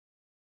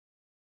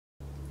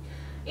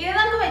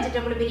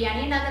Vegetable biryani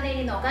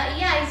ഉണ്ടാക്കുന്നതിന് നോക്കാം. ഈ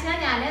ആഴ്ച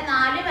ഞാൻ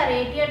 4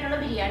 വെറൈറ്റി ആയിട്ടുള്ള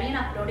ബിരിയാണിയാണ്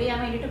അപ്ലോഡ് ചെയ്യാൻ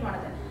വേണ്ടിയിട്ട്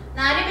പോണത്.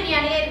 4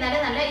 ബിരിയാണി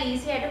ആയിരുന്നാലും നല്ല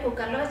ഈസി ആയിട്ട്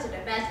കുക്കറിൽ വെച്ചിട്ട്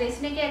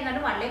ബാച്ചിലേഴ്സിനൊക്കെ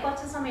ആയിരുന്നാലും വളരെ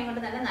കുറച്ച് സമയം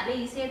കൊണ്ട് തന്നെ നല്ല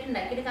ഈസി ആയിട്ട്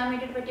ഉണ്ടാക്കിയെടുക്കാൻ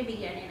വേണ്ടിയിട്ട് പറ്റിയ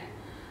ബിരിയാണിയാണ്.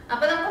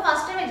 അപ്പോൾ നമുക്ക്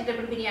ഫസ്റ്റ്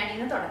വെജിറ്റബിൾ ബിരിയാണിയിൽ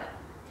നിന്ന് തുടങ്ങാം.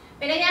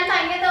 പിന്നെ ഞാൻ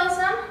കഴിഞ്ഞ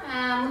ദിവസം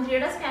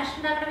മുന്തിരിയുടെ സ്കാഷ്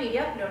ഉണ്ടാക്കുന്ന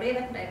വീഡിയോ അപ്ലോഡ്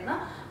ചെയ്തിട്ടുണ്ടായിരുന്നു.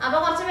 അപ്പോൾ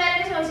കുറച്ച്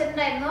പേരൊക്കെ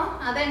ചോദിച്ചിട്ടുണ്ടായിരുന്നു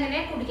അതെങ്ങനെ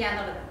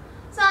കുടിക്കാന്നുള്ളത്.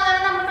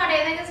 സാധാരണ നമ്മൾ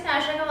കടയിൽ നിന്നൊക്കെ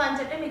സ്കാഷൊക്കെ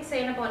വാങ്ങിച്ചിട്ട് മിക്സ്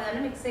ചെയ്യുന്ന പോലെ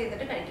തന്നെ മിക്സ്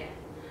ചെയ്തിട്ട് കഴിക്കാം.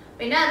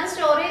 പിന്നെ അത്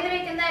സ്റ്റോർ ചെയ്ത്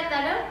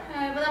വെക്കുന്നതായിരുന്നാലും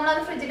ഇപ്പോൾ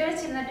നമ്മളത് ഫ്രിഡ്ജിൽ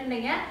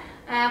വെച്ചിരുന്നിട്ടുണ്ടെങ്കിൽ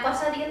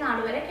കുറച്ചധികം നാൾ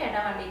വരെ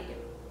കേടാൻ വേണ്ടിയിരിക്കും.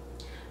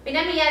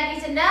 പിന്നെ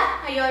മിയാഗീസിന്റെ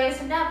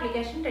iOS-ന്റെ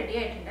ആപ്ലിക്കേഷൻ റെഡി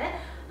ആയിട്ടുണ്ട്.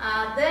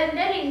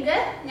 അതിന്റെ ലിങ്ക്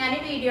ഞാൻ ഈ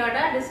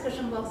വീഡിയോയുടെ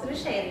ഡിസ്ക്രിപ്ഷൻ ബോക്സിൽ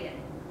ഷെയർ ചെയ്യാം.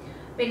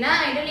 പിന്നെ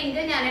അതിന്റെ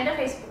ലിങ്ക് ഞാൻ എൻ്റെ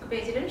ഫേസ്ബുക്ക്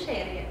പേജിലും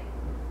ഷെയർ ചെയ്യാം.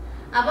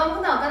 അപ്പോൾ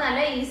നമുക്ക് നോക്കാം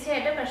നല്ല ഈസി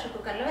ആയിട്ട് പ്രഷർ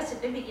കുക്കറിൽ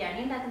വെച്ചിട്ട് ബിരിയാണി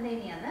ഉണ്ടാക്കുന്നത്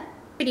എങ്ങനെയാണ്.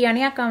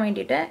 ബിരിയാണി ആക്കാൻ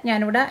വേണ്ടിയിട്ട്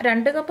ഞാനിവിടെ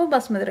 2 കപ്പ്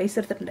ബസ്മതി റൈസ്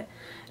എടുത്തിട്ടുണ്ട്.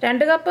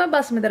 2 കപ്പ്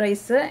ബസ്മതി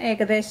റൈസ്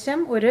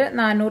ഏകദേശം ഒരു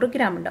 400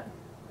 ഗ്രാം ഉണ്ടാവും.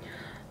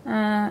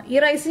 ഈ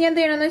റൈസ് ഞാൻ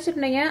ചെയ്യണമെന്ന്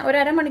വെച്ചിട്ടുണ്ടെങ്കിൽ ഒരു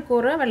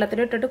അരമണിക്കൂർ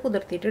വെള്ളത്തിലിട്ടിട്ട്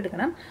കുതിർത്തിയിട്ട്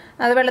എടുക്കണം.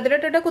 അത്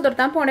വെള്ളത്തിലിട്ടിട്ട്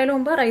കുതിർത്താൻ പോണതിന്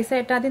മുമ്പ് റൈസ്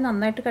ആയിട്ട് ആദ്യം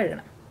നന്നായിട്ട്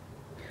കഴുകണം.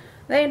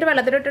 അത് കഴിഞ്ഞിട്ട്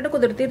വെള്ളത്തിലിട്ടിട്ട്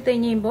കുതിർത്തിയിട്ട്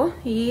കഴിയുമ്പോൾ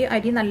ഈ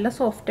അരി നല്ല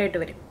സോഫ്റ്റ് ആയിട്ട്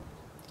വരും.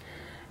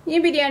 ഈ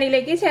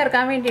ബിരിയാണിയിലേക്ക്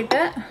ചേർക്കാൻ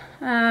വേണ്ടിയിട്ട്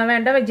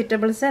വേണ്ട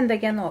വെജിറ്റബിൾസ്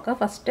എന്തൊക്കെയാണെന്ന് നോക്കാം.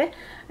 ഫസ്റ്റ്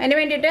അതിന്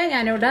വേണ്ടിയിട്ട്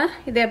ഞാനിവിടെ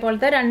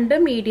ഇതേപോലത്തെ 2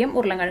 മീഡിയം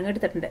ഉരുളൻകിഴങ്ങ്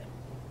എടുത്തിട്ടുണ്ട്.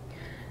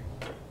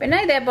 പിന്നെ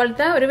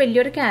ഇതേപോലത്തെ ഒരു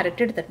വലിയൊരു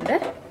ക്യാരറ്റ് എടുത്തിട്ടുണ്ട്.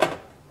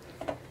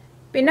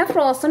 പിന്നെ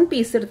ഫ്രോസൺ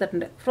പീസ്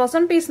എടുത്തിട്ടുണ്ട്.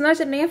 ഫ്രോസൺ പീസ് എന്ന്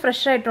വെച്ചിട്ടുണ്ടെങ്കിൽ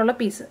ഫ്രഷ് ആയിട്ടുള്ള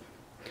പീസ്,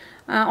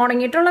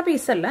 ഉണങ്ങിയിട്ടുള്ള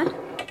പീസല്ല.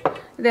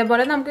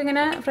 ഇതേപോലെ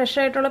നമുക്കിങ്ങനെ ഫ്രഷ്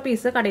ആയിട്ടുള്ള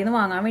പീസ് കടയിൽ നിന്ന്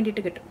വാങ്ങാൻ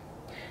വേണ്ടിയിട്ട് കിട്ടും.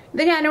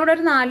 ഇത് ഞാനിവിടെ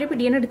ഒരു 4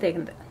 പിടിയാണ്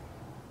എടുത്തേക്കുന്നത്.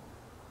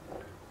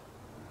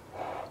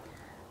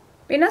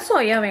 പിന്നെ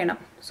സോയ വേണം.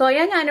 സോയ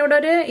ഞാനിവിടെ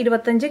ഒരു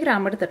 25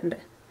 ഗ്രാം എടുത്തിട്ടുണ്ട്.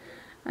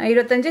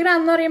 25 ഗ്രാം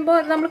എന്ന് പറയുമ്പോൾ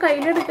അത് നമ്മൾ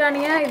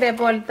കയ്യിലെടുക്കുകയാണെങ്കിൽ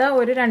ഇതേപോലത്തെ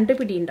ഒരു 2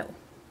 പിടി ഉണ്ടാവും.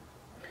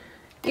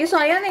 ഈ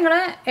സോയ നിങ്ങൾ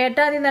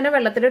ഏറ്റവും ആദ്യം തന്നെ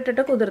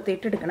വെള്ളത്തിലിട്ടിട്ട്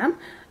കുതിർത്തിയിട്ട് എടുക്കണം.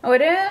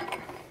 ഒരു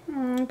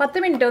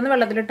 10 മിനിറ്റ് ഒന്ന്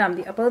വെള്ളത്തിലിട്ടാൽ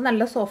മതി. അപ്പോൾ അത്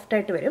നല്ല സോഫ്റ്റ്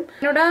ആയിട്ട് വരും.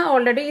 ഇവിടെ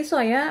ഓൾറെഡി ഈ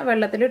സോയ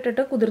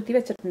വെള്ളത്തിലിട്ടിട്ട് കുതിർത്തി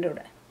വെച്ചിട്ടുണ്ട്.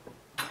 ഇവിടെ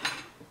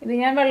ഇത്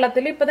ഞാൻ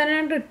വെള്ളത്തിൽ ഇപ്പം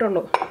തന്നെ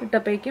ഇട്ടുള്ളൂ.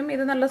 ഇട്ടപ്പോഴേക്കും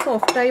ഇത് നല്ല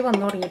സോഫ്റ്റായി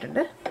വന്നു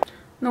തുടങ്ങിയിട്ടുണ്ട്.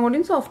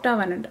 ഒന്നുകൂടിയും സോഫ്റ്റ്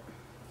ആവാനുണ്ട്.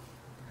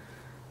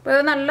 അപ്പോൾ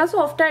ഇത് നല്ല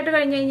സോഫ്റ്റ് ആയിട്ട്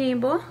കഴിഞ്ഞ്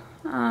കഴിയുമ്പോൾ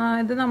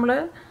ഇത് നമ്മൾ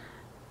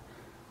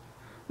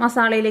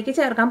മസാലയിലേക്ക്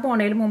ചേർക്കാൻ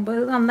പോണതിന് മുമ്പ്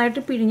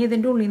നന്നായിട്ട് പിഴിഞ്ഞ്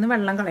ഇതിൻ്റെ ഉള്ളിൽ നിന്ന്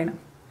വെള്ളം കളയണം.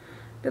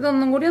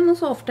 ഇതൊന്നും കൂടി ഒന്ന്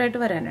സോഫ്റ്റായിട്ട്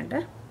വരാനുണ്ട്.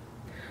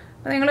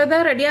 അപ്പോൾ നിങ്ങളിത്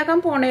റെഡിയാക്കാൻ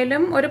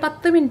പോണേലും ഒരു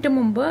 10 മിനിറ്റ്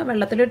മുമ്പ്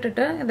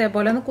വെള്ളത്തിലിട്ടിട്ട്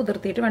ഇതേപോലെ ഒന്ന്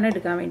കുതിർത്തിയിട്ട് വേണം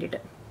എടുക്കാൻ വേണ്ടിയിട്ട്.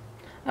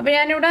 അപ്പോൾ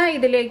ഞാനിവിടെ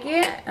ഇതിലേക്ക്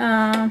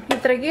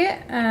ഇത്രയ്ക്ക്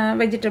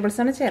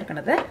വെജിറ്റബിൾസാണ്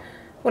ചേർക്കുന്നത്.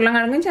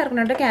 ഉരുളൻകിഴങ്ങും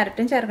ചേർക്കുന്നുണ്ട്,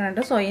 ക്യാരറ്റും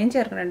ചേർക്കുന്നുണ്ട്, സോയയും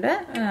ചേർക്കുന്നുണ്ട്,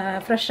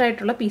 ഫ്രഷ്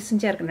ആയിട്ടുള്ള പീസും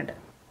ചേർക്കുന്നുണ്ട്.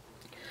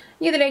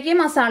 ഇതിലേക്ക്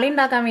മസാല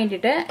ഉണ്ടാക്കാൻ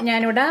വേണ്ടിയിട്ട്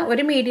ഞാനിവിടെ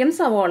ഒരു മീഡിയം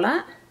സവോള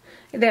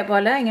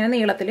ഇതേപോലെ ഇങ്ങനെ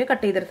നീളത്തിൽ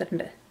കട്ട്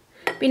ചെയ്തെടുത്തിട്ടുണ്ട്.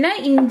 പിന്നെ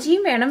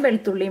ഇഞ്ചിയും വേണം,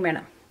 വെളുത്തുള്ളിയും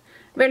വേണം.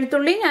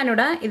 വെളുത്തുള്ളി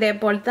ഞാനിവിടെ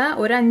ഇതേപോലത്തെ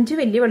ഒരു 5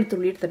 വലിയ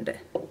വെളുത്തുള്ളി എടുത്തിട്ടുണ്ട്.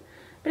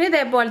 പിന്നെ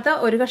ഇതേപോലത്തെ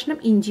ഒരു കഷ്ണം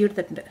ഇഞ്ചി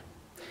എടുത്തിട്ടുണ്ട്.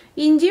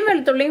 ഇഞ്ചിയും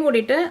വെളുത്തുള്ളിയും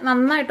കൂടിയിട്ട്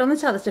നന്നായിട്ടൊന്ന്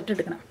ചതച്ചിട്ട്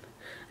എടുക്കണം.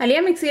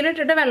 അല്ലെങ്കിൽ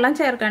മിക്സിയിലിട്ടിട്ട് വെള്ളം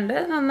ചേർക്കാണ്ട്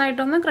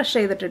നന്നായിട്ടൊന്ന് ക്രഷ്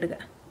ചെയ്തിട്ടെടുക്കുക.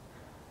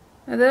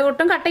 അത്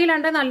ഒട്ടും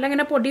കട്ടയിലാണ്ട് നല്ല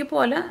ഇങ്ങനെ പൊടി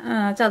പോലെ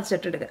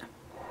ചതച്ചിട്ടെടുക്കുക.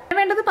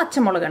 വേണ്ടത്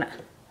പച്ചമുളകാണ്.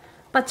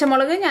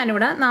 പച്ചമുളക്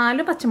ഞാനിവിടെ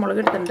 4 പച്ചമുളക്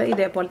എടുത്തിട്ടുണ്ട്,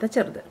 ഇതേപോലത്തെ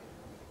ചെറുത്.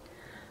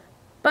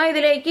 അപ്പോൾ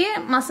ഇതിലേക്ക്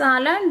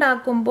മസാല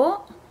ഉണ്ടാക്കുമ്പോൾ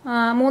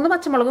 3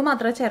 പച്ചമുളക്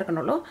മാത്രമേ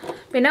ചേർക്കണുള്ളൂ.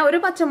 പിന്നെ ഒരു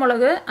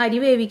പച്ചമുളക് അരി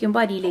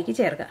വേവിക്കുമ്പോൾ അരിയിലേക്ക്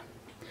ചേർക്കുക.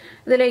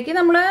 ഇതിലേക്ക്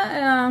നമ്മൾ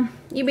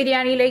ഈ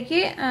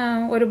ബിരിയാണിയിലേക്ക്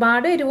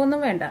ഒരുപാട് എരിവൊന്നും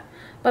വേണ്ട.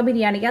 അപ്പോൾ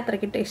ബിരിയാണിക്ക്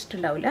അത്രയ്ക്ക് ടേസ്റ്റ്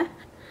ഉണ്ടാവില്ല.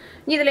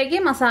 ഇനി ഇതിലേക്ക്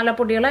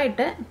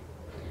മസാലപ്പൊടികളായിട്ട്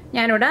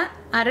ഞാനിവിടെ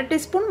 1/2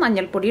 ടീസ്പൂൺ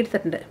മഞ്ഞൾപ്പൊടി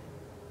എടുത്തിട്ടുണ്ട്.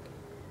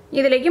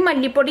 ഇതിലേക്ക്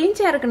മല്ലിപ്പൊടിയും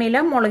ചേർക്കണില്ല,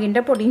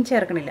 മുളകിൻ്റെ പൊടിയും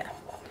ചേർക്കണില്ല.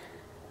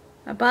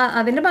 അപ്പോൾ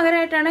അതിന്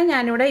പകരമായിട്ടാണ്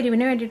ഞാനിവിടെ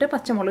എരിവിന് വേണ്ടിയിട്ട്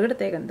പച്ചമുളക്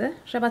എടുത്തേക്കുന്നത്.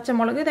 പക്ഷെ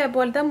പച്ചമുളക്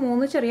ഇതേപോലത്തെ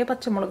 3 ചെറിയ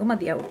പച്ചമുളക്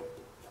മതിയാവും.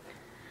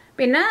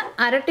 പിന്നെ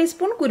 1/2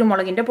 ടീസ്പൂൺ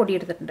കുരുമുളകിൻ്റെ പൊടി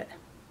എടുത്തിട്ടുണ്ട്.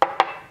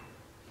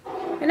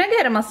 പിന്നെ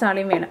ഗരം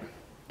മസാലയും വേണം.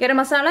 ഗരം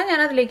മസാല ഞാൻ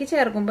അതിലേക്ക്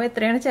ചേർക്കുമ്പോൾ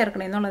എത്രയാണ്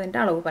ചേർക്കണമെന്നുള്ളതിൻ്റെ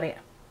അളവ് പറയാം.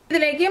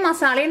 ഇതിലേക്ക്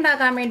മസാല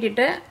ഉണ്ടാക്കാൻ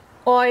വേണ്ടിയിട്ട്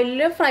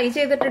ഓയിലിൽ ഫ്രൈ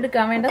ചെയ്തിട്ട്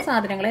എടുക്കാൻ വേണ്ട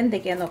സാധനങ്ങൾ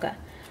എന്തൊക്കെയാണെന്ന് നോക്കാം.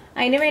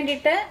 അതിന്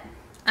വേണ്ടിയിട്ട്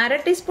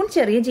 1/2 ടീസ്പൂൺ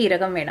ചെറിയ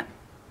ജീരകം വേണം.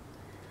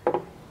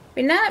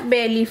 പിന്നെ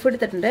ബേ ലീഫ്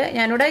എടുത്തിട്ടുണ്ട്.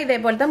 ഞാനിവിടെ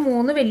ഇതേപോലത്തെ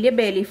 3 വലിയ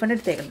ബേ ലീഫാണ്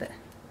എടുത്തേക്കുന്നത്.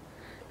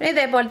 പിന്നെ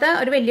ഇതേപോലത്തെ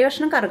ഒരു വലിയ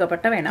കഷ്ണം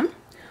കറുകപ്പട്ട വേണം.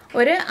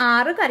 ഒരു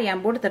 6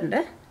 കറിയാമ്പൂ എടുത്തിട്ടുണ്ട്.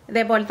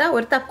 ഇതേപോലത്തെ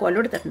ഒരു തക്കോലം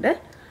എടുത്തിട്ടുണ്ട്.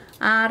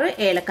 6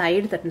 ഏലക്കായ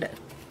എടുത്തിട്ടുണ്ട്.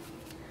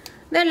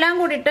 ഇതെല്ലാം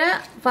കൂടിയിട്ട്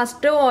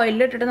ഫസ്റ്റ്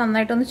ഓയിലിട്ടിട്ട്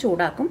നന്നായിട്ടൊന്ന്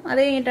ചൂടാക്കും. അത്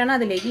കഴിഞ്ഞിട്ടാണ്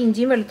അതിലേക്ക്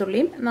ഇഞ്ചിയും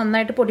വെളുത്തുള്ളിയും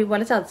നന്നായിട്ട് പൊടി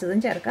പോലെ ചതച്ചതും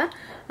ചേർക്കുക.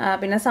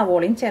 പിന്നെ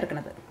സവോളയും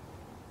ചേർക്കുന്നത്.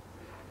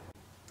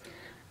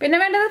 പിന്നെ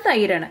വേണ്ടത്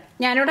തൈരാണ്.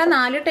 ഞാനിവിടെ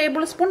 4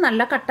 ടേബിൾ സ്പൂൺ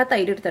നല്ല കട്ട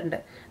തൈര് എടുത്തിട്ടുണ്ട്.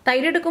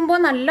 തൈര് എടുക്കുമ്പോൾ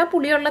നല്ല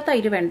പുളിയുള്ള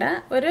തൈര് വേണ്ട,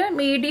 ഒരു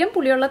മീഡിയം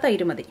പുളിയുള്ള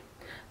തൈര് മതി.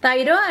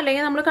 തൈരോ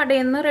അല്ലെങ്കിൽ നമ്മൾ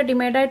കടയിൽ നിന്ന്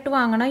റെഡിമെയ്ഡായിട്ട്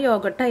വാങ്ങണ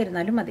യോഗട്ട്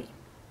ആയിരുന്നാലും മതി.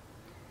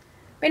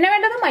 പിന്നെ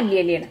വേണ്ടത്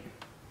മല്ലിയിലയാണ്.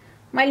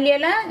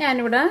 മല്ലിയില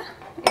ഞാനിവിടെ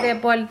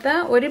ഇതേപോലത്തെ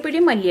ഒരു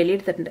പിടി മല്ലിയില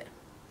എടുത്തിട്ടുണ്ട്.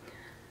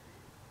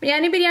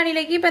 ഞാൻ ഈ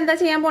ബിരിയാണിയിലേക്ക് ഇപ്പം എന്താ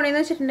ചെയ്യാൻ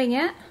പോണേന്ന്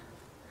വെച്ചിട്ടുണ്ടെങ്കിൽ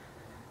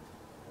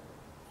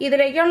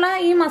ഇതിലേക്കുള്ള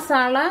ഈ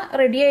മസാല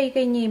റെഡി ആയി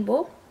കഴിഞ്ഞ്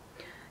കഴിയുമ്പോൾ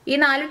ഈ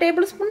 4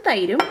 ടേബിൾ സ്പൂൺ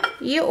തൈരും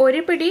ഈ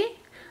ഒരു പിടി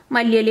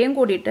മല്ലിയിലയും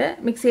കൂടിയിട്ട്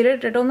മിക്സിയിൽ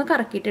ഇട്ടിട്ട് ഒന്ന്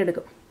കറക്കിയിട്ട്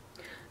എടുക്കും.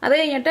 അത്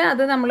കഴിഞ്ഞിട്ട്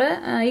അത് നമ്മൾ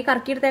ഈ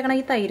കറക്കിയെടുത്തേക്കണ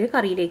ഈ തൈര്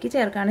കറിയിലേക്ക്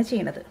ചേർക്കുകയാണ്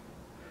ചെയ്യുന്നത്.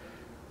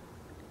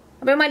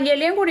 അപ്പോൾ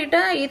മല്ലിയിലയും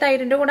കൂടിയിട്ട് ഈ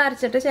തൈരിൻ്റെ കൂടെ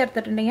അരച്ചിട്ട്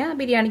ചേർത്തിട്ടുണ്ടെങ്കിൽ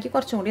ബിരിയാണിക്ക്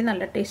കുറച്ചും കൂടി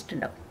നല്ല ടേസ്റ്റ്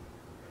ഉണ്ടാവും.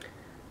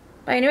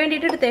 അപ്പോൾ അതിന്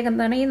വേണ്ടിയിട്ട്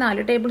എടുത്തേക്കുന്നതാണ് ഈ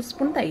 4 ടേബിൾ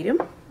സ്പൂൺ തൈരും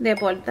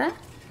ഇതേപോലത്തെ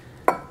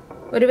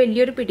ഒരു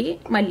വലിയൊരു പിടി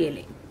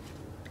മല്ലിയിലയും.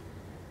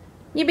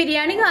 ഈ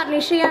ബിരിയാണി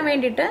ഗാർണിഷ് ചെയ്യാൻ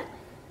വേണ്ടിയിട്ട്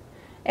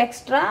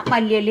എക്സ്ട്രാ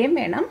മല്ലിയിലയും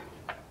വേണം,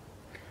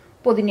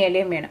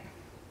 പുതിനയിലയും വേണം.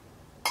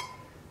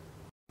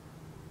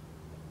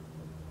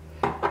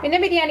 പിന്നെ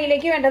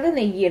ബിരിയാണിയിലേക്ക് വേണ്ടത്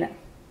നെയ്യാണ്.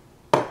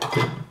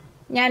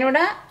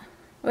 ഞാനിവിടെ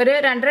ഒരു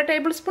 2.5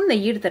 ടേബിൾ സ്പൂൺ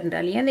നെയ്യ് എടുത്തിട്ടുണ്ട്.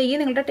 അല്ലെങ്കിൽ നെയ്യ്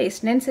നിങ്ങളുടെ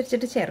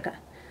ടേസ്റ്റിനനുസരിച്ചിട്ട് ചേർക്കാം.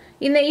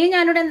 ഈ നെയ്യ്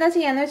ഞാനിവിടെ എന്താ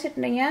ചെയ്യാന്ന്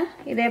വെച്ചിട്ടുണ്ടെങ്കിൽ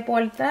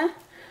ഇതേപോലത്തെ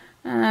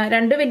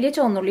 2 വലിയ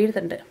ചുവന്നുള്ളി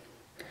എടുത്തിട്ടുണ്ട്.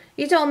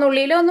 ഈ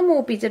ചുവന്നുള്ളിയിൽ ഒന്ന്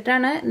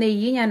മൂപ്പിച്ചിട്ടാണ്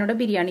നെയ്യ് ഞാനിവിടെ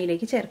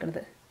ബിരിയാണിയിലേക്ക്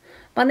ചേർക്കുന്നത്.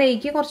 അപ്പോൾ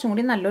നെയ്യ്ക്ക് കുറച്ചും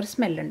കൂടി നല്ലൊരു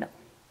സ്മെല്ലുണ്ടാവും.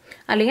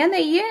 അല്ലെങ്കിൽ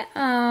നെയ്യ്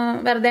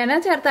വെറുതെ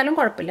ചേർത്താലും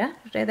കുഴപ്പമില്ല.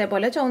 പക്ഷേ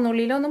ഇതേപോലെ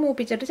ചുവന്നുള്ളിയിൽ ഒന്ന്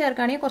മൂപ്പിച്ചിട്ട്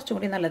ചേർക്കുകയാണെങ്കിൽ കുറച്ചും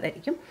കൂടി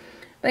നല്ലതായിരിക്കും.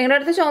 അപ്പോൾ നിങ്ങളുടെ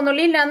അടുത്ത്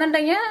ചുവന്നുള്ളി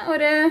ഇല്ലാന്നുണ്ടെങ്കിൽ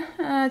ഒരു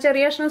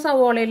ചെറിയ കഷ്ണം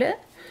സവോളയിൽ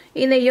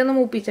ഈ നെയ്യൊന്ന്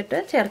മൂപ്പിച്ചിട്ട്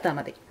ചേർത്താൽ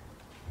മതി.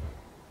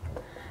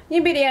 ഈ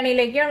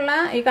ബിരിയാണിയിലേക്കുള്ള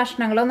ഈ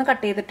കഷ്ണങ്ങളൊന്ന്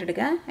കട്ട്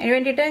ചെയ്തിട്ടെടുക്കുക. അതിന്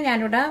വേണ്ടിയിട്ട്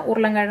ഞാനിവിടെ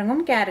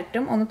ഉരുളൻകിഴങ്ങും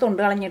ക്യാരറ്റും ഒന്ന്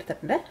തൊണ്ട്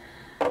കളഞ്ഞെടുത്തിട്ടുണ്ട്.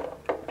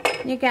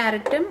 ഈ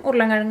ക്യാരറ്റും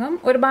ഉരുളൻകിഴങ്ങും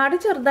ഒരുപാട്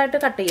ചെറുതായിട്ട്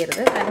കട്ട്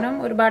ചെയ്യരുത്. കാരണം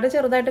ഒരുപാട്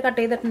ചെറുതായിട്ട് കട്ട്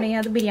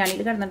ചെയ്തിട്ടുണ്ടെങ്കിൽ അത്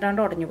ബിരിയാണിയിൽ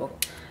കിടന്നിട്ടാണ്ട് ഉടഞ്ഞു പോകും.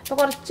 അപ്പോൾ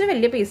കുറച്ച്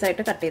വലിയ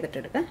പീസായിട്ട് കട്ട്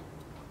ചെയ്തിട്ടെടുക്കുക.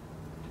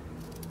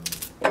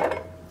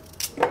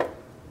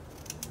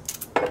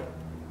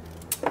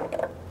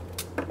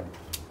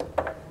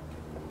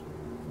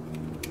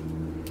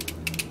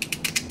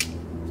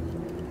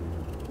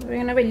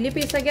 ഇങ്ങനെ വലിയ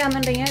പീസൊക്കെ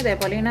ആണെന്നുണ്ടെങ്കിൽ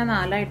ഇതേപോലെ ഇങ്ങനെ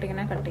 4ആയിട്ട്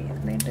ഇങ്ങനെ കട്ട് ചെയ്യാം.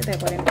 എന്നിട്ട്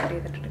ഇതേപോലെ കട്ട്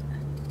ചെയ്തിട്ടെടുക്കുക.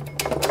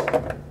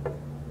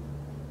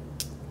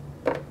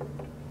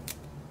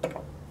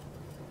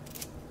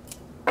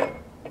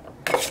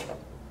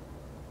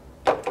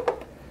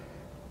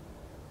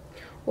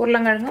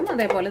 ഉരുളൻകിഴങ്ങും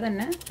അതേപോലെ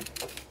തന്നെ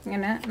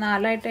ഇങ്ങനെ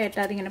 4ആയിട്ട്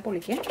ഏറ്റാതെ ഇങ്ങനെ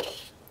പൊളിക്കുക.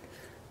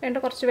 വേണ്ട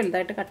കുറച്ച്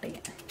വലുതായിട്ട് കട്ട്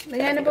ചെയ്യാം. ഇത്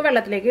ഞാനിപ്പോൾ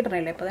വെള്ളത്തിലേക്ക്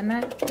ഇടണില്ലേ. അപ്പോൾ തന്നെ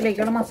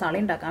ഇതിലേക്കുള്ള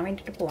മസാല ഉണ്ടാക്കാൻ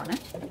വേണ്ടിയിട്ട് പോവാണ്.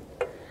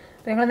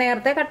 അപ്പോൾ നിങ്ങൾ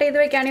നേരത്തെ കട്ട് ചെയ്ത്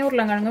വെക്കുകയാണെങ്കിൽ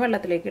ഉരുളൻകിഴങ്ങ്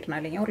വെള്ളത്തിലേക്ക് ഇടണം.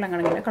 അല്ലെങ്കിൽ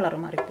ഉരുളൻകിഴങ്ങിൻ്റെ കളർ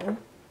മാറിപ്പോകും.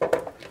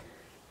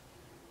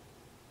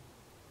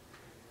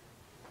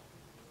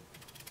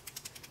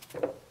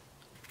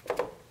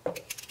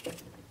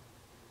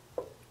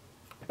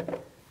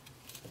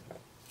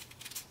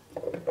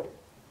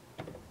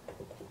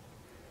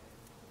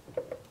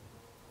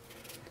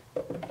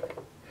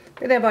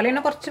 ഇതേപോലെ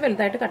തന്നെ കുറച്ച്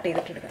വലുതായിട്ട് കട്ട്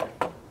ചെയ്തിട്ടെടുക്കുക.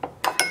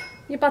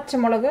 ഈ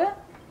പച്ചമുളക്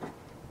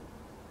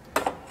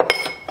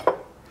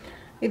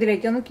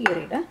ഇതിലേക്കൊന്ന്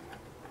കീറിയിടുക.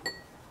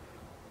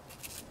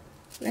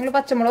 നിങ്ങൾ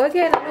പച്ചമുളകൊക്കെ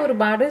ആയിരുന്നാലും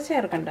ഒരുപാട്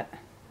ചേർക്കണ്ട.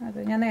 അത്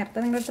ഞാൻ നേരത്തെ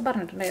നിങ്ങളുടെ അടുത്ത്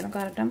പറഞ്ഞിട്ടുണ്ടായിരുന്നു.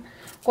 കാരണം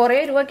കുറേ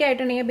രൂപയൊക്കെ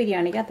ആയിട്ടുണ്ടെങ്കിൽ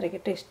ബിരിയാണിക്ക് അത്രയ്ക്ക്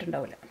ടേസ്റ്റ്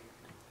ഉണ്ടാവില്ല.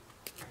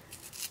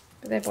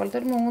 ഇതേപോലത്തെ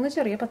ഒരു 3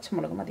 ചെറിയ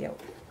പച്ചമുളക്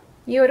മതിയാവും.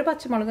 ഈ ഒരു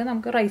പച്ചമുളക്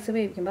നമുക്ക് റൈസ്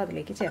വേവിക്കുമ്പോൾ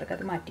അതിലേക്ക് ചേർക്കാം.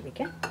 അത് മാറ്റി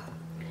വയ്ക്കാം.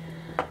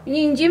 ഇനി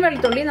ഇഞ്ചിയും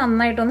വെളുത്തുള്ളി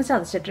നന്നായിട്ടൊന്ന്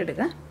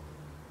ചതച്ചിട്ടെടുക്കുക.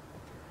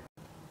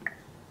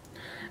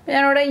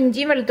 ഞാനിവിടെ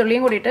ഇഞ്ചിയും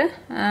വെളുത്തുള്ളിയും കൂടിയിട്ട്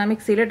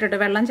മിക്സിയിലിട്ടിട്ട്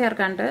വെള്ളം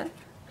ചേർക്കാണ്ട്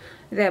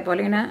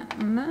ഇതേപോലെ ഇങ്ങനെ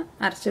ഒന്ന്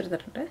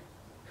അരച്ചെടുത്തിട്ടുണ്ട്.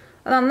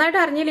 അത് നന്നായിട്ട്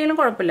അരിഞ്ഞില്ലെങ്കിലും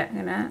കുഴപ്പമില്ല.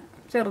 ഇങ്ങനെ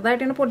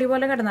ചെറുതായിട്ട് ഇങ്ങനെ പൊടി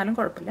പോലെ കിടന്നാലും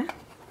കുഴപ്പമില്ല.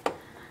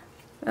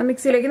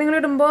 മിക്സിയിലേക്ക് നിങ്ങൾ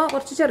ഇടുമ്പോൾ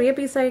കുറച്ച് ചെറിയ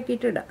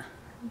പീസാക്കിയിട്ട് ഇടുക.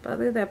 അപ്പോൾ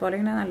അത് ഇതേപോലെ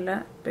ഇങ്ങനെ നല്ല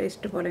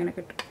പേസ്റ്റ് പോലെ ഇങ്ങനെ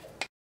കിട്ടും.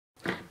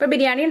 ഇപ്പോൾ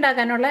ബിരിയാണി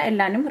ഉണ്ടാക്കാനുള്ള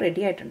എല്ലാനും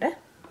റെഡി ആയിട്ടുണ്ട്.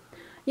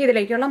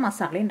 ഇതിലേക്കുള്ള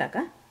മസാല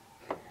ഉണ്ടാക്കാം.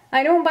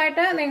 അതിന്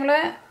മുമ്പായിട്ട്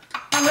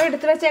നമ്മൾ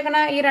എടുത്ത് വെച്ചേക്കണ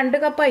ഈ 2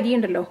 കപ്പ് അരി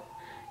ഉണ്ടല്ലോ,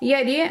 ഈ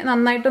അരി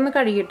നന്നായിട്ടൊന്ന്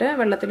കഴുകിയിട്ട്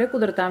വെള്ളത്തിൽ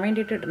കുതിർത്താൻ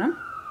വേണ്ടിയിട്ട് ഇടണം.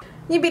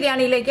 ഈ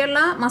ബിരിയാണിയിലേക്കുള്ള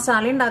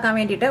മസാല ഉണ്ടാക്കാൻ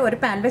വേണ്ടിയിട്ട് ഒരു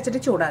പാൻ വെച്ചിട്ട്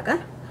ചൂടാക്കുക.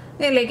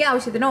 ഇതിലേക്ക്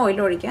ആവശ്യത്തിന് ഓയിൽ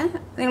ഒഴിക്കുക.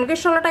 നിങ്ങൾക്ക്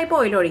ഇഷ്ടമുള്ള ടൈപ്പ്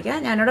ഓയിൽ ഒഴിക്കുക.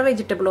 ഞാനിവിടെ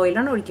വെജിറ്റബിൾ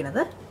ഓയിലാണ്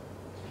ഒഴിക്കുന്നത്.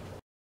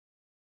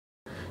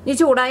 ഈ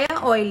ചൂടായ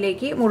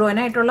ഓയിലിലേക്ക്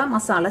മുഴുവനായിട്ടുള്ള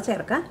മസാല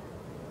ചേർക്കുക.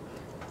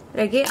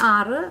 ഇതിലേക്ക്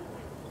 6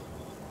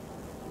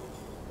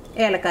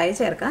 ഏലക്കായ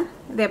ചേർക്കുക.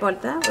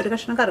 ഇതേപോലത്തെ ഒരു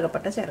കഷ്ണം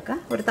കറുകപ്പട്ട ചേർക്കുക.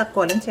 ഒരു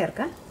തക്കോലം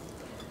ചേർക്കുക.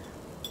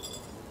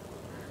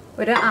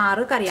 ഒരു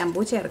 6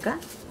 കറിയാമ്പൂ ചേർക്കുക.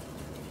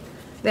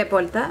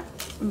 ഇതേപോലത്തെ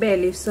ബേ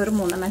ലീവ്സ് ഒരു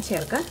 3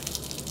 ചേർക്കുക.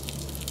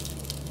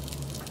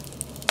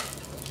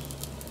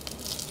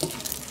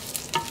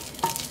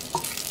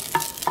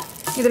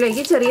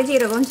 ഇതിലേക്ക് ചെറിയ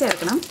ജീരകവും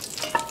ചേർക്കണം.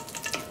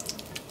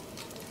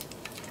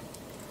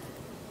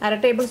 1/2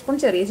 ടേബിൾ സ്പൂൺ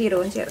ചെറിയ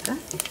ജീരകവും ചേർക്കുക.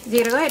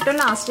 ജീരകം ഏറ്റവും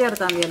ലാസ്റ്റ്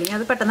ചേർത്താൽ മതി, അല്ലെങ്കിൽ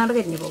അത് പെട്ടെന്ന്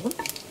കരിഞ്ഞു പോകും.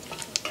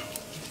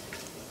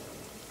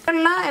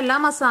 എല്ലാ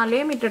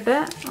മസാലയും ഇട്ടിട്ട്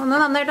ഒന്ന്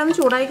നന്നായിട്ടൊന്ന്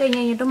ചൂടായി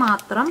കഴിഞ്ഞിട്ട്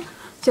മാത്രം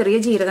ചെറിയ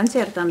ജീരകം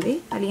ചേർത്താൽ മതി,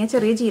 അല്ലെങ്കിൽ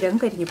ചെറിയ ജീരകം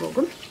കരിഞ്ഞു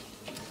പോകും.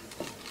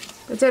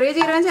 ചെറിയ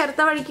ജീരകം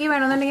ചേർത്ത വഴിക്ക്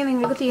വേണമെന്നുണ്ടെങ്കിൽ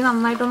നിങ്ങൾക്ക് തീ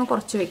നന്നായിട്ടൊന്ന്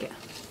കുറച്ച് വയ്ക്കാം.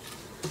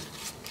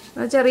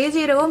 ചെറിയ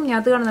ജീരകവും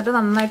ഇതിനകത്ത് കിടന്നിട്ട്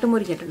നന്നായിട്ട്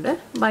മുരിഞ്ഞിട്ടുണ്ട്.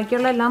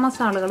 ബാക്കിയുള്ള എല്ലാ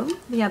മസാലകളും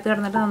ഇതിനകത്ത്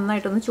കിടന്നിട്ട്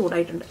നന്നായിട്ടൊന്ന്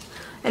ചൂടായിട്ടുണ്ട്.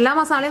 എല്ലാ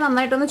മസാലയും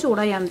നന്നായിട്ടൊന്ന്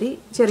ചൂടായാൽ മതി.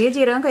 ചെറിയ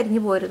ജീരകം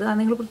കരിഞ്ഞു പോരുത്, അത്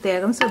നിങ്ങൾ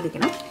പ്രത്യേകം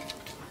ശ്രദ്ധിക്കണം.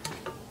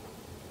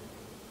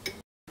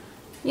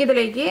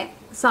 ഇതിലേക്ക്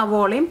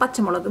സവോളയും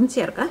പച്ചമുളകും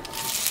ചേർക്കാം.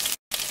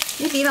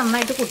 ഈ തീ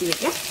നന്നായിട്ട് കൂട്ടി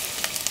വയ്ക്കാം.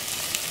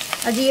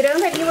 ജീരകം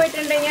കരിഞ്ഞു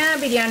പോയിട്ടുണ്ടെങ്കിൽ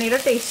ബിരിയാണിയുടെ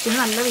ടേസ്റ്റിന്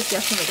നല്ല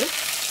വ്യത്യാസം വരും.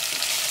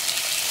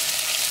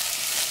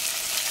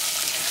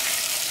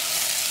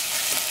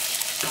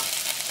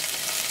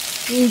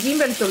 ഇഞ്ചിയും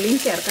വെളുത്തുള്ളിയും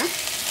ചേർക്കാം.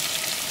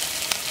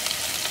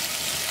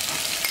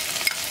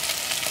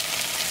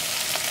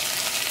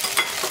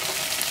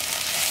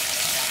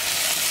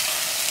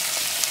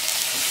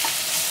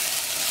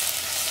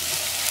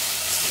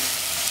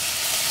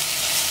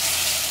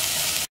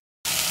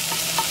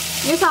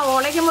 ഈ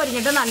സവോളയ്ക്ക്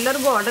മൊരിഞ്ഞിട്ട് നല്ലൊരു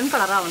ഗോൾഡൻ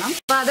കളറാവണം.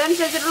 അപ്പോൾ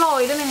അതനുസരിച്ചിട്ടുള്ള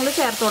ഓയിൽ നിങ്ങൾ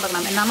ചേർത്ത്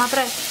കൊടുക്കണം. എന്നാൽ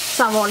മാത്രമേ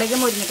സവോളയ്ക്ക്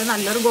മൊരിഞ്ഞിട്ട്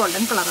നല്ലൊരു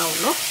ഗോൾഡൻ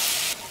കളറാവുള്ളൂ.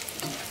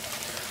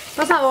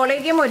 അപ്പോൾ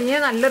സവോളയ്ക്ക് മൊരിഞ്ഞ്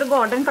നല്ലൊരു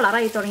ഗോൾഡൻ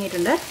കളറായി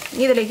തുടങ്ങിയിട്ടുണ്ട്.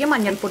 ഇതിലേക്ക്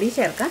മഞ്ഞൾപ്പൊടി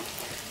ചേർക്കാം.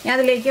 ഞാൻ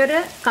അതിലേക്ക് ഒരു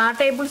 1/4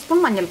 ടേബിൾ സ്പൂൺ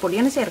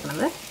മഞ്ഞൾപ്പൊടിയാണ്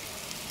ചേർക്കുന്നത്.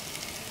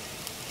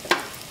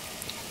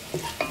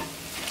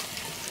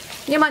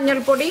 ഈ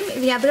മഞ്ഞൾപ്പൊടിയും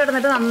ഇതിനകത്ത്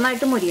കിടന്നിട്ട്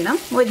നന്നായിട്ട് മൊരിയണം.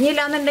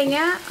 മൊരിഞ്ഞില്ല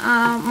എന്നുണ്ടെങ്കിൽ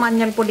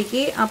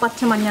മഞ്ഞൾപ്പൊടിക്ക്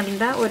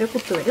പച്ചമഞ്ഞളിൻ്റെ ഒരു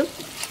കുത്ത് വരും.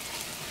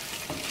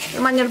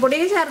 മഞ്ഞൾപ്പൊടി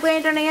ചേർത്ത്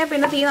കഴിഞ്ഞിട്ടുണ്ടെങ്കിൽ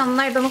പിന്നെ തീ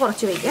നന്നായിട്ടൊന്ന്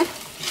കുറച്ച് വയ്ക്കുക.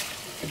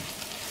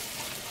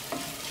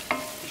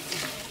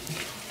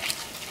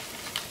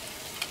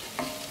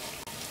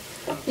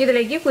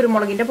 ഇതിലേക്ക്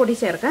കുരുമുളകിൻ്റെ പൊടി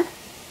ചേർക്കാം.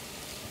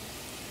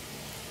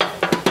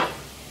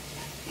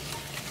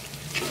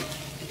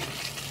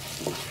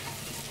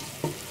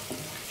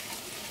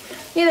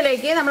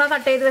 ഇതിലേക്ക് നമ്മൾ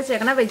കട്ട് ചെയ്ത്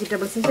വെച്ചേക്കുന്ന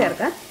വെജിറ്റബിൾസ്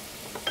ചേർക്കാം.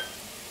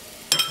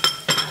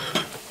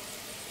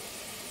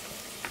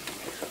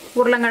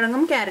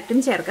 ഉരുളക്കിഴങ്ങും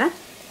ക്യാരറ്റും ചേർക്കാം.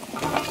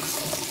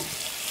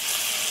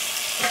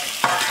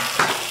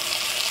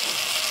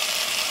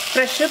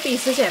 ഫ്രഷ്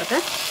പീസ്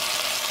ചേർക്കാം.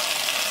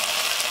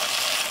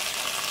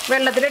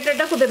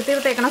 വെള്ളത്തിലിട്ടിട്ട്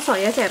കുതിർത്തിരുത്തേക്കണ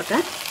സോയ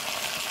ചേർക്കാം.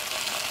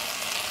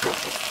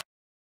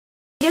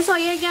 ഈ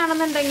സോയൊക്കെ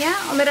ആണെന്നുണ്ടെങ്കിൽ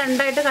ഒന്ന്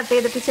 2ആയിട്ട് കട്ട്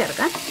ചെയ്തിട്ട്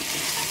ചേർക്കാം.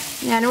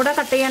 ഞാനിവിടെ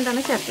കട്ട്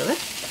ചെയ്യാണ്ടാണ് ചേർത്തത്.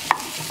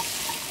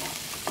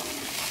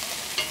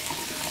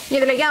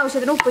 ഇതിലേക്ക്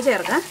ആവശ്യത്തിന് ഉപ്പ്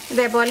ചേർക്കാം.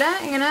 ഇതേപോലെ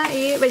ഇങ്ങനെ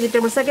ഈ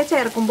വെജിറ്റബിൾസൊക്കെ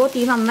ചേർക്കുമ്പോൾ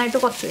തീ നന്നായിട്ട്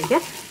കുറച്ച്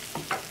വയ്ക്കാം.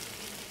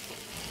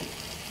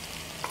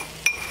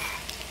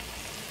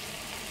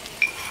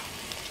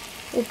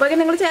 ഉപ്പൊക്കെ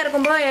നിങ്ങൾ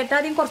ചേർക്കുമ്പോൾ ഏറ്റവും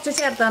ആദ്യം കുറച്ച്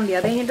ചേർത്താൽ മതി.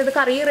 അത് കഴിഞ്ഞിട്ട് ഇത്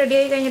കറി റെഡി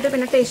ആയി കഴിഞ്ഞിട്ട്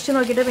പിന്നെ ടേസ്റ്റ്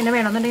നോക്കിയിട്ട് പിന്നെ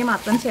വേണമെന്നുണ്ടെങ്കിൽ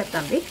മാത്രം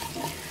ചേർത്താൽ മതി.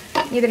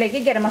 ഇതിലേക്ക്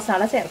ഗരം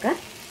മസാല ചേർക്കാം.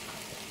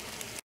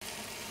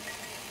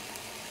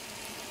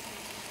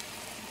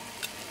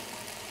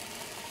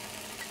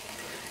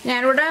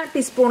 ഞാനിവിടെ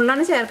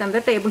ടീസ്പൂണിലാണ് ചേർക്കുന്നത്,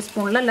 ടേബിൾ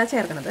സ്പൂണിലല്ല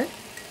ചേർക്കുന്നത്.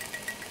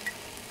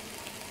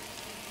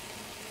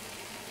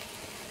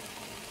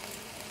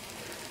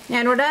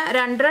 ഞാനിവിടെ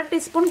 2.5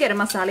 ടീസ്പൂൺ ഗരം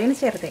മസാലയാണ്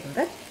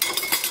ചേർത്തേക്കുന്നത്.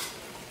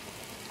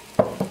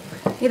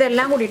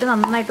 ഇതെല്ലാം കൂടിയിട്ട്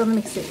നന്നായിട്ടൊന്ന്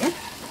മിക്സ് ചെയ്യാം.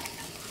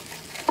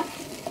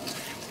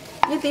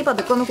 ഈ തീ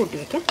പതുക്കെ ഒന്ന് കൂട്ടി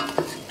വയ്ക്കാം.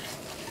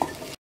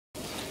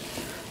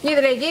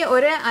 ഇതിലേക്ക്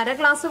ഒരു 1/2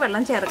 ഗ്ലാസ്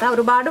വെള്ളം ചേർക്കാം.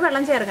 ഒരുപാട്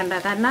വെള്ളം ചേർക്കണ്ട,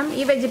 കാരണം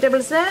ഈ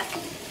വെജിറ്റബിൾസ്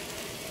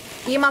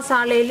ഈ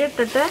മസാലയിൽ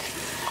ഇട്ടിട്ട്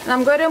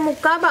നമുക്കൊരു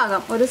 3/4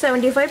 ഭാഗം, ഒരു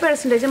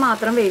 75%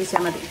 മാത്രം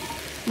വേവിച്ചാൽ മതി.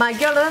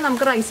 ബാക്കിയുള്ളത്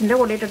നമുക്ക് റൈസിൻ്റെ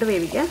കൂടെ ഇട്ടിട്ട്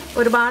വേവിക്കാം.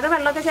 ഒരുപാട്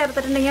വെള്ളമൊക്കെ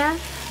ചേർത്തിട്ടുണ്ടെങ്കിൽ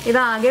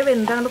ഇതാകെ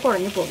വെന്തങ്ങോട്ട്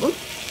കുഴഞ്ഞു പോകും.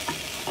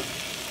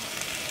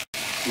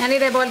 ഞാൻ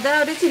ഇതേപോലത്തെ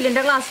ഒരു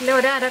ചില്ലിൻ്റെ ഗ്ലാസ്സിൽ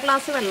ഒരു 1/2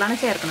 ഗ്ലാസ് വെള്ളമാണ്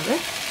ചേർക്കുന്നത്.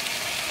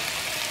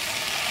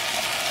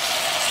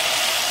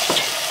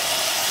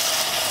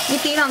 ഈ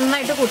തീ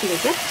നന്നായിട്ട് കൂട്ടി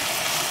വയ്ക്കുക.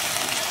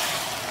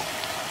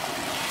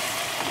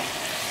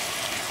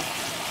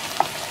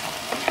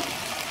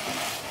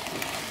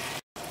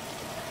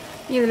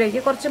 ഇതിലേക്ക്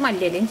കുറച്ച്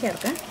മല്ലിയിലയും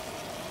ചേർക്കാം.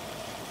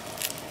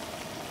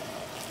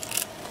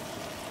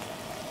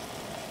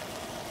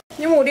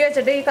 ഇനി മൂടി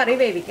വെച്ചിട്ട് ഈ കറി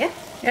വേവിക്കുക.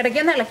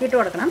 ഇടയ്ക്കൊന്ന് ഇളക്കിയിട്ട്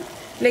കൊടുക്കണം.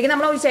 ഇതിലേക്ക്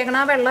നമ്മൾ ഒഴിച്ചേക്കണം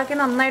ആ വെള്ളമൊക്കെ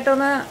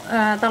നന്നായിട്ടൊന്ന്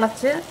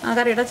തിളച്ച്, ആ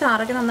കറിയുടെ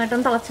ചാറൊക്കെ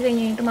നന്നായിട്ടൊന്ന് തിളച്ച്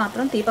കഴിഞ്ഞിട്ട്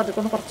മാത്രം തീ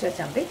പതുക്കൊന്ന് കുറച്ച്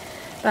വെച്ചാൽ മതി.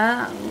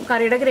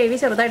 കറിയുടെ ഗ്രേവി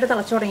ചെറുതായിട്ട്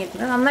തിളച്ച്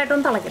തുടങ്ങിയിട്ടുണ്ട്.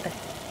 നന്നായിട്ടൊന്ന് തിളക്കട്ടെ.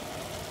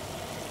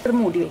 ഒരു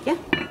മൂടി വയ്ക്കാം.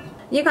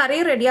 ഈ കറി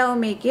റെഡി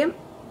ആകുമ്പോഴേക്കും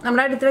നമ്മൾ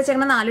എടുത്ത്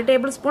വെച്ചേക്കുന്ന 4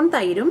 ടേബിൾ സ്പൂൺ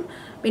തൈരും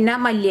പിന്നെ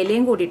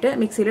മല്ലിയിലയും കൂടിയിട്ട്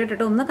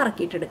മിക്സിയിലിട്ടിട്ട് ഒന്ന്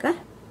കറക്കിയിട്ടെടുക്കുക.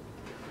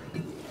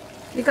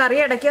 ഈ കറി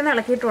ഇടയ്ക്ക് ഒന്ന്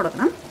ഇളക്കിയിട്ട്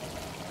കൊടുക്കണം.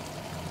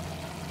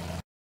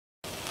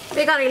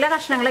 ഈ കറിയിലെ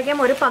കഷ്ണങ്ങളൊക്കെ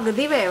ഒരു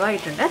പകുതി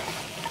വേവായിട്ടുണ്ട്.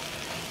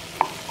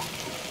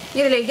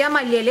 ഇതിലേക്ക് ആ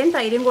മല്ലിയിലയും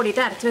തൈരും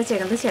കൂടിയിട്ട് അരച്ച്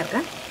വെച്ചേക്കുന്നത്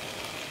ചേർക്കാം.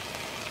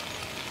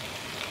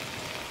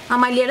 ആ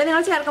മല്ലിയില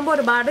നിങ്ങൾ ചേർക്കുമ്പോൾ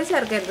ഒരുപാട്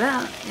ചേർക്കരുത്.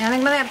 ഞാൻ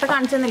നിങ്ങൾ നേരത്തെ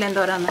കാണിച്ചു തന്നില്ല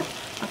എന്തോരാന്ന്,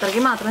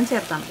 അത്രയ്ക്ക് മാത്രം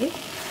ചേർത്താൽ മതി.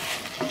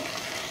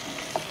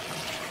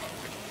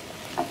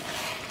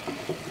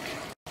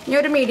 ഇനി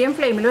ഒരു മീഡിയം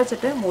ഫ്ലെയിമിൽ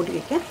വെച്ചിട്ട് മൂടി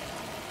വയ്ക്കാം.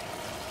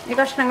 ഈ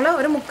കഷ്ണങ്ങൾ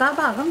ഒരു 3/4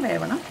 ഭാഗം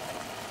വേവണം.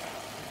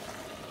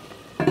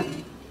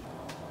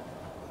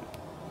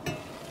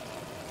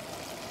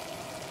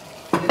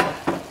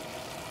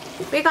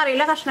 ഇപ്പോൾ ഈ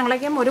കറിയിലെ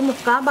കഷ്ണങ്ങളൊക്കെ ഒരു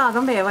 3/4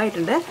 ഭാഗം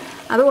വേവായിട്ടുണ്ട്.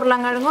 അത്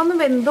ഉരുളക്കിഴങ്ങൊന്നും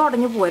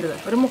വെന്തുടഞ്ഞു പോകരുത്.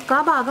 ഒരു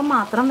 3/4 ഭാഗം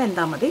മാത്രം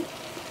വെന്താൽ മതി.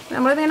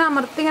 നമ്മളിതിങ്ങനെ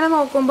അമർത്തി ഇങ്ങനെ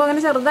നോക്കുമ്പോൾ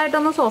അങ്ങനെ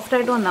ചെറുതായിട്ടൊന്ന്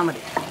സോഫ്റ്റായിട്ട് വന്നാൽ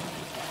മതി.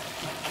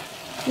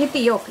 ഈ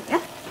തീ ഓഫ്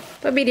ചെയ്യാം.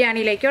 ഇപ്പോൾ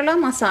ബിരിയാണിയിലേക്കുള്ള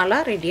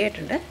മസാല റെഡി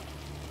ആയിട്ടുണ്ട്.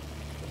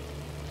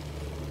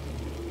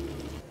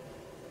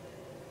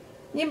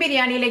 ഈ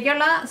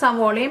ബിരിയാണിയിലേക്കുള്ള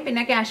സവോളയും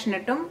പിന്നെ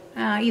കാഷ്നട്ടും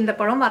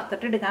ഈന്തപ്പഴവും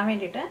വറുത്തിട്ട് എടുക്കാൻ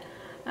വേണ്ടിയിട്ട്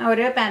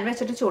ഒരു പാൻ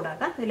വെച്ചിട്ട്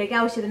ചൂടാക്കാം. ഇതിലേക്ക്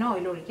ആവശ്യത്തിന്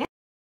ഓയിൽ ഒഴിക്കാം.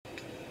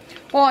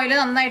 ഓയിൽ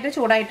നന്നായിട്ട്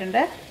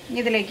ചൂടായിട്ടുണ്ട്.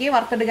 ഇതിലേക്ക്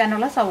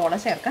വറുത്തെടുക്കാനുള്ള സവോള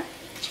ചേർക്കാം.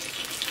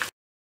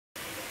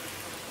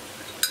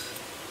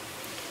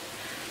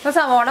 അപ്പോൾ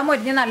സവോള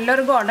മുരിഞ്ഞ്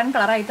നല്ലൊരു ഗോൾഡൻ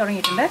കളറായി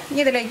തുടങ്ങിയിട്ടുണ്ട്.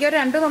 ഇതിലേക്ക് ഒരു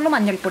 2 നുള്ളു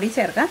മഞ്ഞൾപ്പൊടി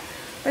ചേർക്കാം.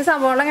 അപ്പോൾ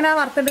സവോള ഇങ്ങനെ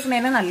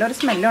വറുത്തെടുക്കുന്നതിന് നല്ലൊരു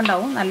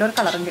സ്മെല്ലുണ്ടാവും, നല്ലൊരു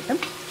കളറും കിട്ടും.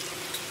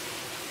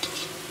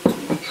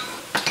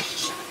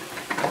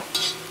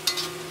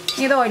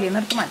 ഇത് ഓയിലിൽ നിന്ന്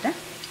എടുത്ത് മാറ്റാം.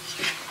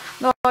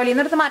 ഇത് ഓയിലിൽ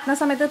നിന്ന് എടുത്ത് മാറ്റുന്ന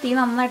സമയത്ത് തീ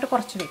നന്നായിട്ട്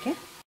കുറച്ച് വയ്ക്കുക.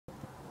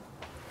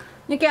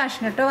 ഇനി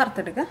കാഷ്നട്ട്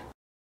വറുത്തെടുക്കുക.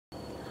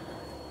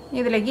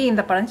 ഇതിലേക്ക്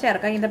ഈന്തപ്പഴം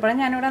ചേർക്കാം. ഈന്തപ്പഴം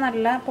ഞാനിവിടെ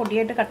നല്ല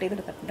പൊടിയായിട്ട് കട്ട്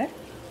ചെയ്തെടുത്തിട്ടുണ്ട്.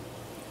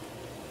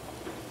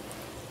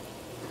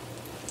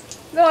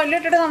 ഇത്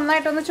ഓയിലിട്ടിട്ട്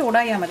നന്നായിട്ടൊന്ന്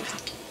ചൂടായാൽ മതി.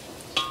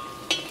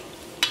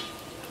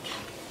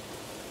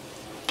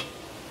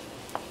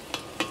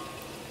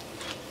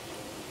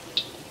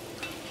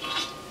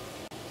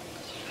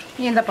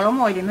 ഈന്തപ്പഴവും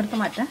ഓയിലിൽ നിന്ന് എടുത്ത്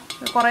മാറ്റാം.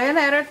 കുറേ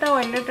നേരമായിട്ട്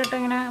ഓയിലിട്ടിട്ട്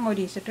ഇങ്ങനെ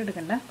മൊരിച്ചിട്ട്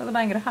എടുക്കണ്ട. അപ്പോൾ അത്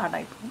ഭയങ്കര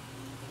ഹാർഡായി പോകും.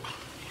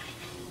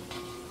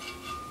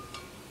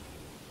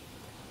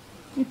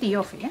 ഇനി തീ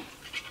ഓഫ് ചെയ്യാം.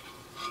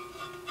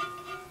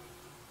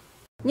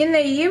 ഇനി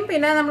നെയ്യും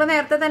പിന്നെ നമ്മൾ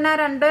നേരത്തെ തന്നെ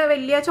 2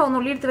 വലിയ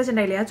ചുവന്നുള്ളി എടുത്ത്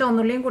വെച്ചിട്ടുണ്ടായില്ലേ, ആ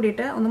ചുവന്നുള്ളിയും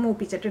കൂടിയിട്ട് ഒന്ന്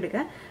മൂപ്പിച്ചിട്ട്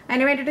എടുക്കുക.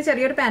 അതിന് വേണ്ടിയിട്ട്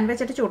ചെറിയൊരു പാൻ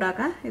വെച്ചിട്ട്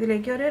ചൂടാക്കുക.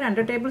 ഇതിലേക്ക് ഒരു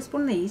 2 ടേബിൾ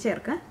സ്പൂൺ നെയ്യ്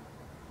ചേർക്കുക.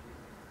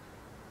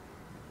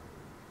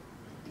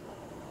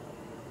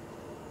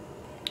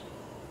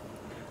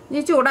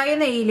 ഈ ചൂടായ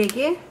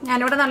നെയ്യിലേക്ക്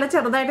ഞാനിവിടെ നല്ല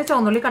ചെറുതായിട്ട്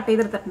ചുവന്നുള്ളി കട്ട്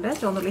ചെയ്തെടുത്തിട്ടുണ്ട്.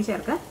 ചുവന്നുള്ളി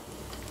ചേർക്കുക.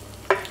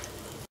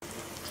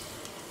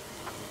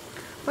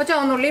 അപ്പോൾ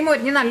ചുവന്നുള്ളി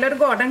മൊരിഞ്ഞ് നല്ലൊരു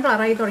ഗോൾഡൻ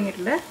കളറായി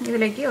തുടങ്ങിയിട്ടുണ്ട്.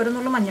 ഇതിലേക്ക് ഒരു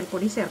നുള്ളു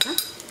മഞ്ഞൾപ്പൊടി ചേർക്കാം.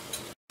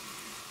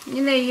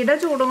 ഈ നെയ്യുടെ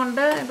ചൂട്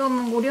കൊണ്ട്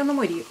ഇതൊന്നും കൂടി ഒന്ന്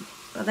മൊരിയും.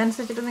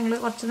 അതനുസരിച്ചിട്ട് നിങ്ങൾ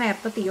കുറച്ച്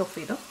നേരത്തെ തീ ഓഫ്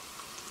ചെയ്തു.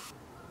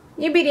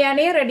 ഈ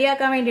ബിരിയാണി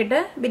റെഡിയാക്കാൻ വേണ്ടിയിട്ട്,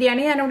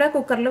 ബിരിയാണി ഞാനിവിടെ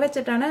കുക്കറിൽ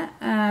വെച്ചിട്ടാണ്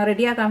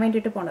റെഡിയാക്കാൻ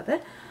വേണ്ടിയിട്ട് പോണത്.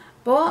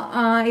 അപ്പോൾ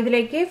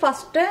ഇതിലേക്ക്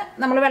ഫസ്റ്റ്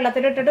നമ്മൾ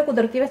വെള്ളത്തിലിട്ടിട്ട്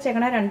കുതിർത്തി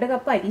വെച്ചേക്കണ 2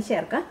 കപ്പ് അരി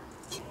ചേർക്കാം.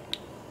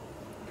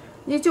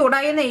 ഈ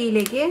ചൂടായ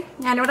നെയ്യിലേക്ക്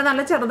ഞാനിവിടെ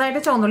നല്ല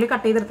ചെറുതായിട്ട് ചുവന്നുള്ളി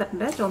കട്ട്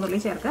ചെയ്തെടുത്തിട്ടുണ്ട്. ചുവന്നുള്ളി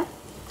ചേർക്കാം.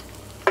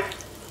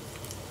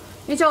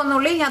 ഈ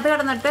ചുവന്നുള്ളി ഇതിനകത്ത്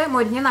കിടന്നിട്ട്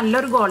മൊരിഞ്ഞ്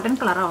നല്ലൊരു ഗോൾഡൻ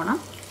കളറാവണം.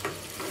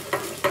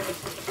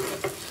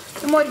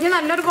 മൊരിഞ്ഞ്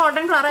നല്ലൊരു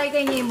ഗോൾഡൻ കളറായി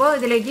കഴിഞ്ഞ് കഴിയുമ്പോൾ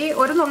ഇതിലേക്ക്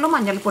ഒരു നുള്ളു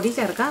മഞ്ഞൾപ്പൊടി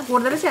ചേർക്കാം.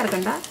 കൂടുതൽ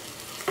ചേർക്കണ്ട.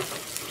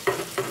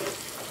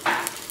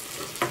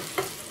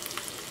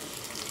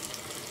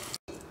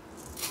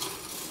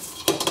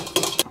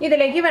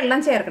 ഇതിലേക്ക് വെള്ളം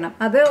ചേർക്കണം.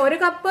 അത് 1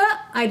 കപ്പ്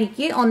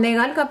അരിക്ക്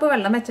 1.25 കപ്പ്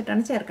വെള്ളം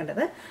വെച്ചിട്ടാണ്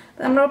ചേർക്കേണ്ടത്.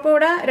 നമ്മളിപ്പോൾ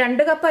ഇവിടെ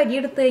 2 കപ്പ് അരി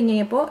എടുത്ത്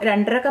കഴിഞ്ഞപ്പോൾ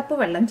 2.5 കപ്പ്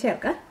വെള്ളം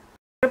ചേർക്കാം.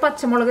 ഒരു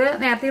പച്ചമുളക്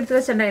നേരത്തെ എടുത്ത്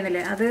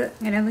വെച്ചിട്ടുണ്ടായിരുന്നില്ലേ, അത്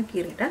ഇങ്ങനെ ഒന്ന്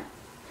കീറിയിട്ട്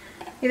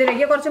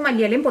ഇതിലേക്ക് കുറച്ച്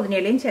മല്ലിയിലയും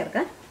പുതിനയിലയും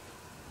ചേർക്കാം.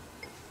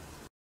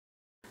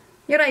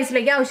 ഈ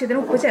റൈസിലേക്ക് ആവശ്യത്തിന്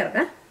ഉപ്പ്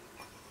ചേർക്കാം.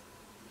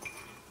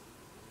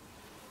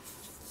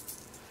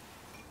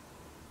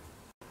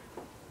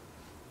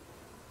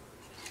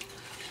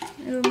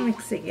 ഇതൊന്ന്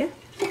മിക്സ് ചെയ്യുക.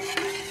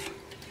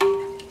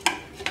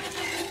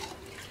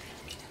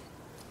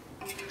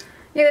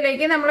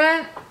 ഇതിലേക്ക് നമ്മൾ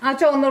ആ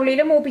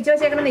ചുവന്നുള്ളിയിൽ മൂപ്പിച്ച്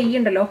വെച്ചേക്കുന്ന നെയ്യ്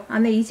ഉണ്ടല്ലോ, ആ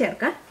നെയ്യ്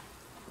ചേർക്കാം.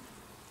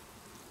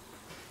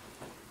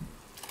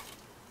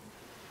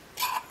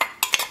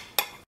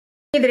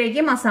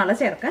 ഇതിലേക്ക് മസാല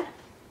ചേർക്കാം.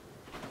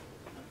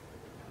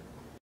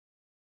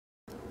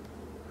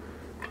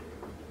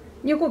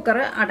 ഇനി കുക്കർ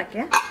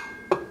അടയ്ക്കുക.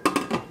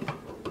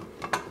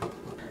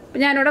 അപ്പം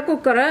ഞാനിവിടെ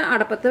കുക്കർ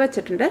അടപ്പത്ത്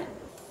വെച്ചിട്ടുണ്ട്.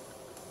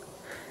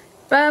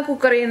 ഇപ്പം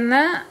കുക്കറിൽ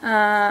നിന്ന്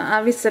ആ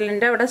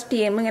വിസലിൻ്റെ അവിടെ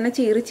സ്റ്റീം ഇങ്ങനെ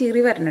ചീറി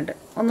ചീറി വരുന്നുണ്ട്.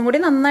 ഒന്നും കൂടി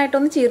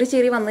നന്നായിട്ടൊന്ന് ചീറി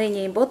ചീറി വന്നു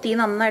കഴിയുമ്പോൾ തീ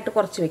നന്നായിട്ട്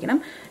കുറച്ച് വെക്കണം.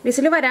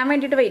 വിസിൽ വരാൻ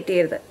വേണ്ടിയിട്ട് വെയിറ്റ്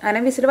ചെയ്യരുത്.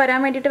 അങ്ങനെ വിസിൽ വരാൻ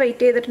വേണ്ടിയിട്ട്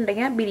വെയിറ്റ്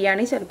ചെയ്തിട്ടുണ്ടെങ്കിൽ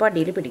ബിരിയാണി ചിലപ്പോൾ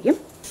അടിയിൽ പിടിക്കും.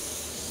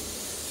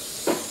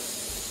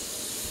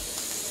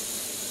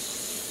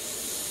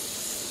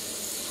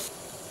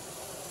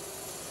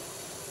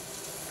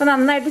 അപ്പോൾ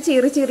നന്നായിട്ട്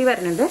ചീറി ചീറി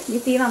വരുന്നുണ്ട്. ഈ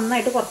തീ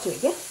നന്നായിട്ട് കുറച്ച്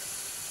വയ്ക്കുക.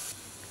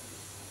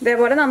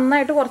 ഇതേപോലെ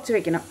നന്നായിട്ട് കുറച്ച്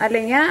വെക്കണം.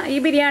 അല്ലെങ്കിൽ ഈ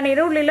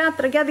ബിരിയാണിയുടെ ഉള്ളിൽ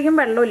അത്രയ്ക്ക് അധികം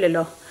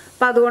വെള്ളമില്ലല്ലോ.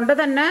 അപ്പം അതുകൊണ്ട്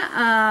തന്നെ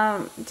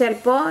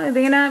ചിലപ്പോൾ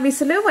ഇതിങ്ങനെ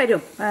വിസിൽ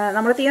വരും.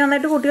 നമ്മൾ തീ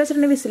നന്നായിട്ട് കൂട്ടി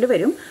വെച്ചിട്ടുണ്ടെങ്കിൽ വിസിൽ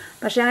വരും.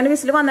 പക്ഷേ അങ്ങനെ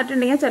വിസിൽ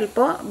വന്നിട്ടുണ്ടെങ്കിൽ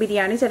ചിലപ്പോൾ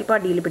ബിരിയാണി ചിലപ്പോൾ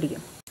അടിയിൽ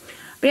പിടിക്കും.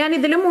 അപ്പം ഞാൻ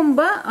ഇതിനു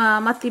മുമ്പ്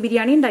മത്തി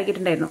ബിരിയാണി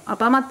ഉണ്ടാക്കിയിട്ടുണ്ടായിരുന്നു.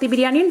 അപ്പോൾ ആ മത്തി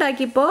ബിരിയാണി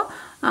ഉണ്ടാക്കിയപ്പോൾ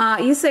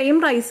ഈ സെയിം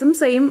റൈസും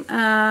സെയിം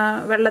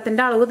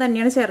വെള്ളത്തിൻ്റെ അളവ്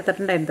തന്നെയാണ്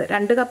ചേർത്തിട്ടുണ്ടായിരുന്നത്.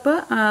 2 കപ്പ്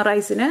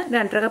റൈസിന്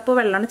 2.5 കപ്പ്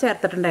വെള്ളമാണ്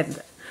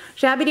ചേർത്തിട്ടുണ്ടായിരുന്നത്.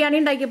 പക്ഷേ ആ ബിരിയാണി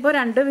ഉണ്ടാക്കിയപ്പോൾ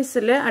 2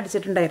 വിസിൽ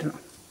അടിച്ചിട്ടുണ്ടായിരുന്നു.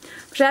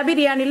 പക്ഷെ ആ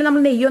ബിരിയാണിയിൽ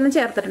നമ്മൾ നെയ്യൊന്നും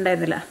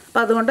ചേർത്തിട്ടുണ്ടായിരുന്നില്ല. അപ്പം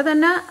അതുകൊണ്ട്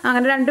തന്നെ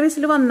അങ്ങനെ 2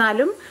 വിസിൽ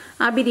വന്നാലും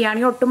ആ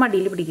ബിരിയാണി ഒട്ടും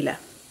അടിയിൽ പിടിക്കില്ല.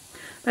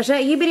 പക്ഷേ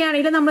ഈ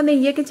ബിരിയാണിയിൽ നമ്മൾ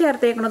നെയ്യൊക്കെ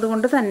ചേർത്തേക്കുന്നത്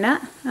കൊണ്ട് തന്നെ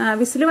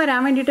വിസിൽ വരാൻ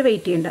വേണ്ടിയിട്ട്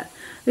വെയിറ്റ് ചെയ്യേണ്ട.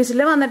 വിസിൽ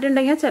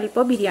വന്നിട്ടുണ്ടെങ്കിൽ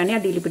ചിലപ്പോൾ ബിരിയാണി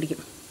അടിയിൽ പിടിക്കും.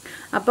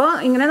 അപ്പോൾ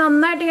ഇങ്ങനെ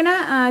നന്നായിട്ട് ഇങ്ങനെ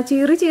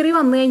ചീറി ചീറി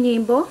വന്നു കഴിഞ്ഞ്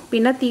കഴിയുമ്പോൾ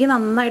പിന്നെ തീ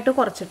നന്നായിട്ട്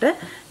കുറച്ചിട്ട്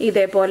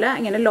ഇതേപോലെ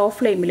ഇങ്ങനെ ലോ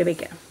ഫ്ലെയിമിൽ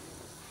വെക്കാം.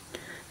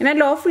 ഇങ്ങനെ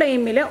ലോ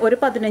ഫ്ലെയിമിൽ ഒരു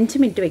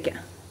 15 മിനിറ്റ് വെക്കാം.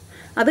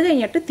 അത്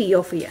കഴിഞ്ഞിട്ട് തീ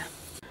ഓഫ് ചെയ്യുക.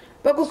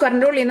 ഇപ്പോൾ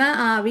കുക്കറിൻ്റെ ഉള്ളിൽ നിന്ന്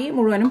ആവി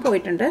മുഴുവനും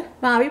പോയിട്ടുണ്ട്.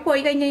 അപ്പോൾ ആവി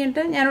പോയി കഴിഞ്ഞ്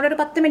കഴിഞ്ഞിട്ട് ഞാനിവിടെ ഒരു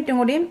 10 മിനിറ്റും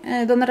കൂടിയും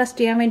ഇതൊന്ന്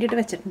റെസ്റ്റ് ചെയ്യാൻ വേണ്ടിയിട്ട്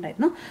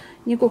വെച്ചിട്ടുണ്ടായിരുന്നു.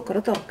 ഇനി കുക്കർ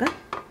തുറക്കുക.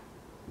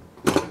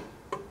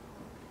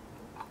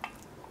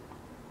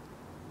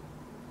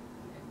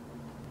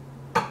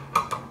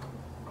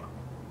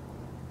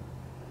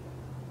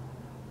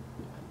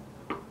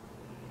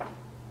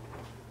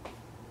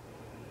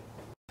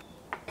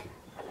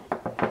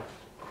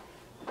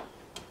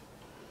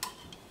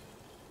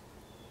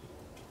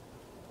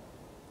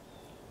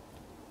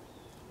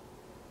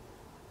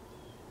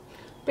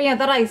 അപ്പോൾ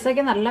ഇതിനകത്ത്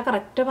റൈസൊക്കെ നല്ല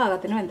കറക്റ്റ്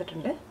പാകത്തിന്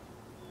വെന്തിട്ടുണ്ട്.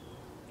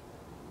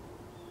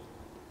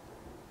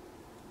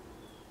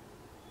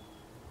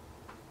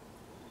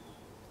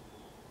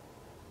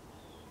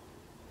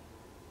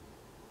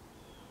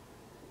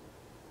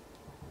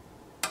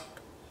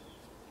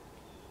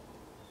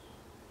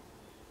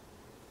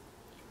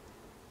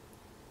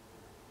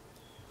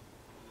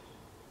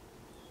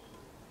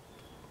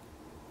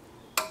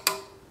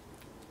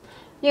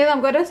 ഇത്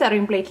നമുക്കൊരു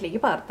സെർവിങ് പ്ലേറ്റിലേക്ക്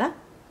പകർത്താം.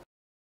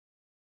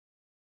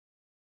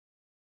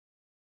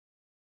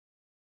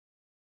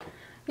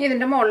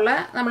 ഇതിൻ്റെ മുകളിൽ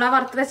നമ്മൾ ആ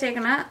വറുത്ത്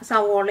വെച്ചേക്കണ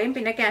സവോളയും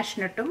പിന്നെ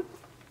കാഷ്നട്ടും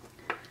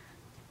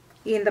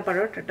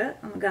ഈന്തപ്പഴം ഇട്ടിട്ട്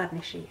ഒന്ന്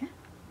ഗാർണിഷ് ചെയ്യാം.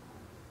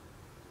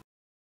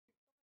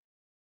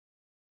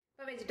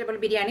 ഇപ്പോൾ വെജിറ്റബിൾ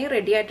ബിരിയാണി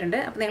റെഡി ആയിട്ടുണ്ട്.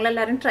 അപ്പോൾ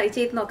നിങ്ങളെല്ലാവരും ട്രൈ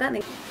ചെയ്ത്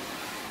നോക്കാം.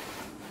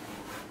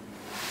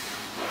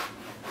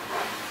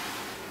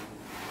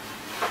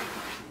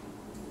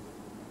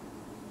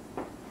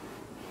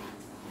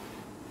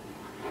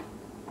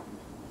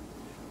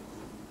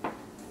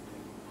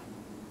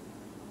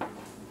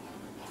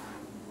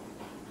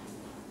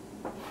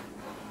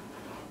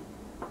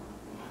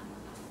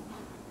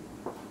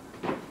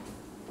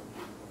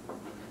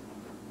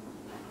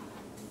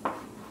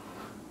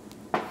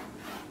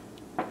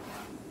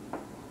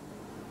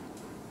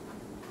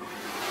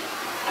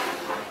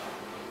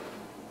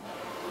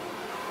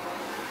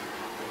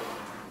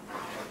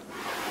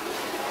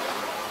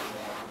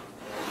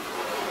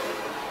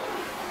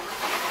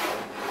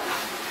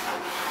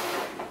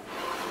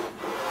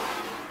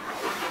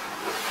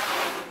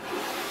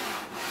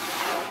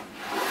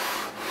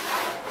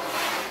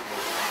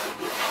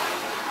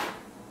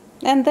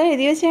 എന്താ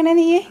എഴുതി വെച്ചാണേ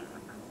നീ?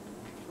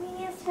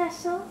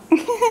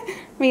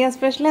 മിയ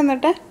സ്പെഷ്യൽ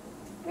എന്നിട്ട്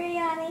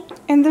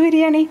എന്ത്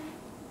ബിരിയാണി?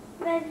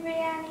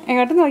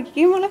 എങ്ങോട്ട്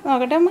നോക്കിക്കേ മോളെ,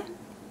 നോക്കട്ടെ അമ്മ.